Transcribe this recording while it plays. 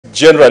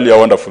Generally a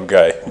wonderful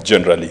guy,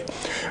 generally.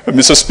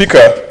 Mr.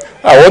 Speaker,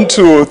 I want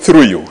to,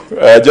 through you,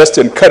 just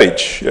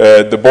encourage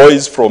the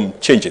boys from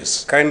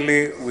Changes.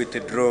 Kindly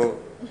withdraw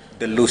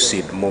the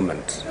lucid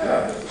moment.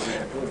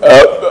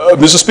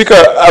 Mr. Speaker,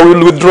 I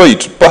will withdraw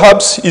it.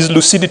 Perhaps his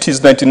lucidity is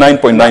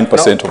 99.9% of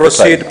the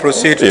time.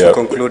 Proceed to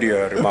conclude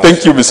your remarks.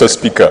 Thank you, Mr.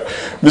 Speaker.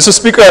 Mr.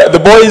 Speaker, the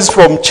boys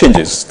from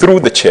Changes, through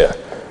the chair,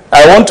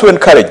 I want to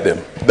encourage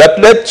them that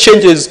let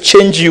Changes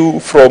change you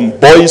from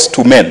boys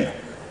to men,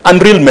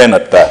 and real men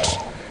at that.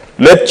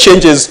 Let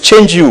Changes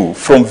change you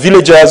from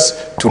villagers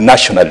to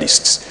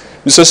nationalists.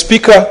 Mr.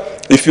 Speaker,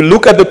 if you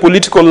look at the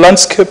political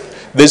landscape,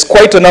 there's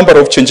quite a number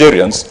of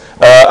Changerians,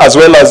 as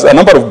well as a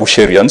number of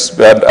Busherians,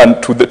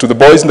 and to the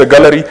boys in the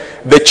gallery,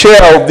 the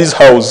chair of this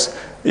house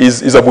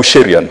is a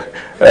Busherian,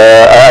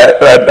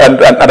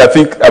 and I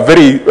think a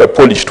very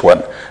polished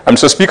one. And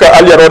Mr. Speaker,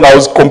 earlier on I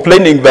was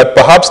complaining that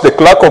perhaps the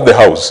clerk of the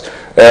house,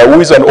 who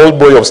is an old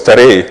boy of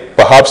Starehe,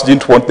 perhaps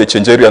didn't want the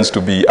Changerians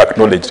to be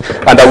acknowledged.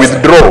 And I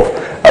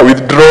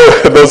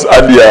withdraw those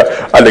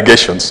earlier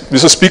allegations.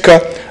 Mr. Speaker,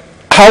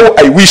 how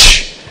I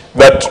wish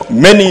that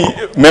many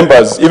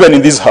members, even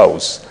in this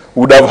house,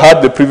 would have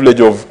had the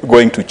privilege of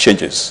going to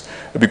Changes.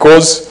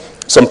 Because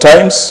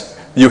sometimes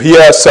you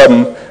hear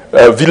some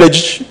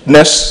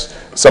villageness,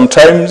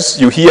 sometimes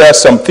you hear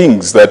some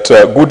things that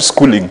good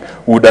schooling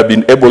would have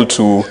been able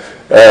to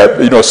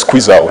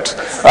squeeze out.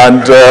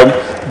 And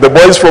the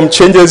boys from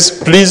Changes,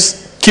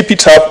 please keep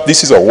it up.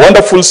 This is a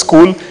wonderful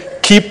school.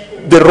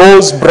 Keep the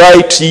rose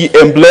bright ye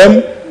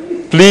emblem.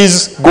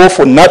 Please go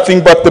for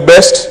nothing but the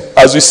best.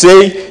 As we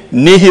say,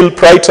 nihil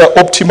praeter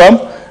optimum.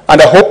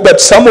 And I hope that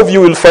some of you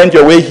will find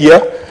your way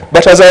here.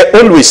 But as I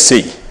always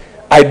say,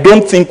 I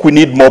don't think we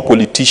need more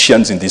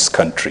politicians in this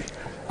country.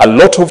 A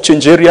lot of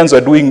Changerians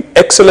are doing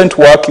excellent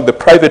work in the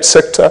private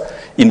sector,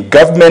 in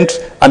government,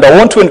 and I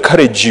want to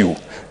encourage you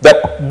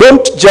that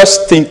don't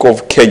just think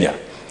of Kenya.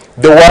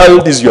 The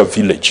world is your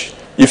village.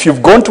 If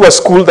you've gone to a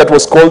school that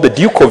was called the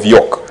Duke of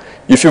York,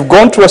 if you've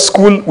gone to a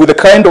school with a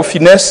kind of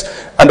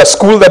finesse and a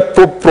school that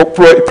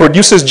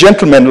produces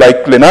gentlemen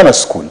like LENANA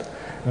school,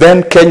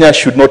 then Kenya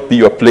should not be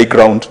your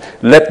playground.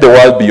 Let the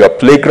world be your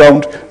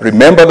playground.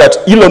 Remember that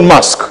Elon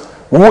Musk,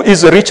 who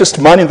is the richest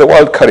man in the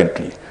world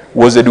currently,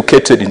 was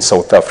educated in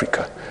South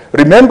Africa.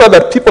 Remember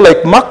that people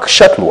like Mark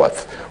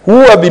Shuttleworth,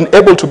 who have been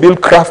able to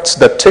build crafts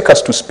that take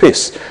us to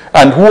space,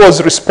 and who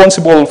was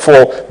responsible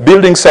for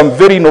building some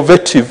very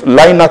innovative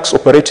Linux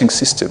operating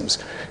systems,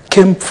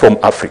 came from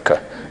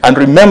Africa. And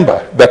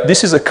remember that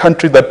this is a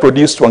country that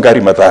produced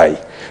Wangari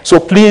Maathai. So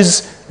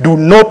please do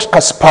not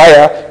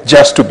aspire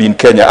just to be in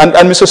Kenya. And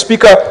Mr.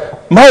 Speaker,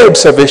 my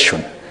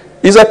observation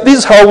is that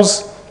this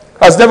house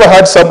has never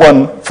had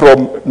someone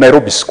from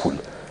NAIROBI school.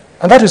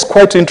 And that is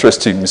quite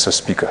interesting, Mr.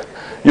 Speaker.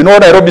 You know,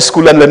 NAIROBI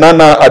school and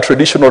LENANA are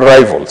traditional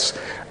rivals.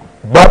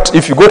 But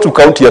if you go to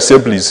county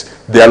assemblies,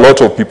 there are a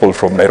lot of people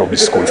from NAIROBI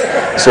school.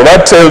 So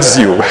that tells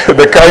you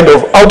the kind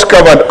of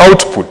outcome and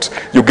output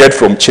you get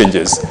from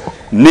Changes.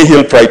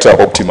 Nihil praeter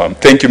optimum.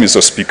 Thank you,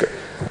 Mr. Speaker.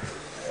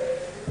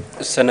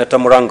 Senator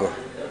Murango.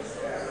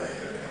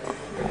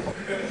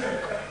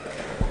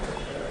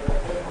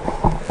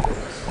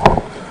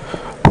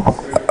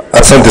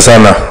 Asante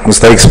sana,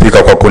 Mr.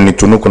 Speaker, kwa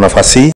kunitunuku nafasi.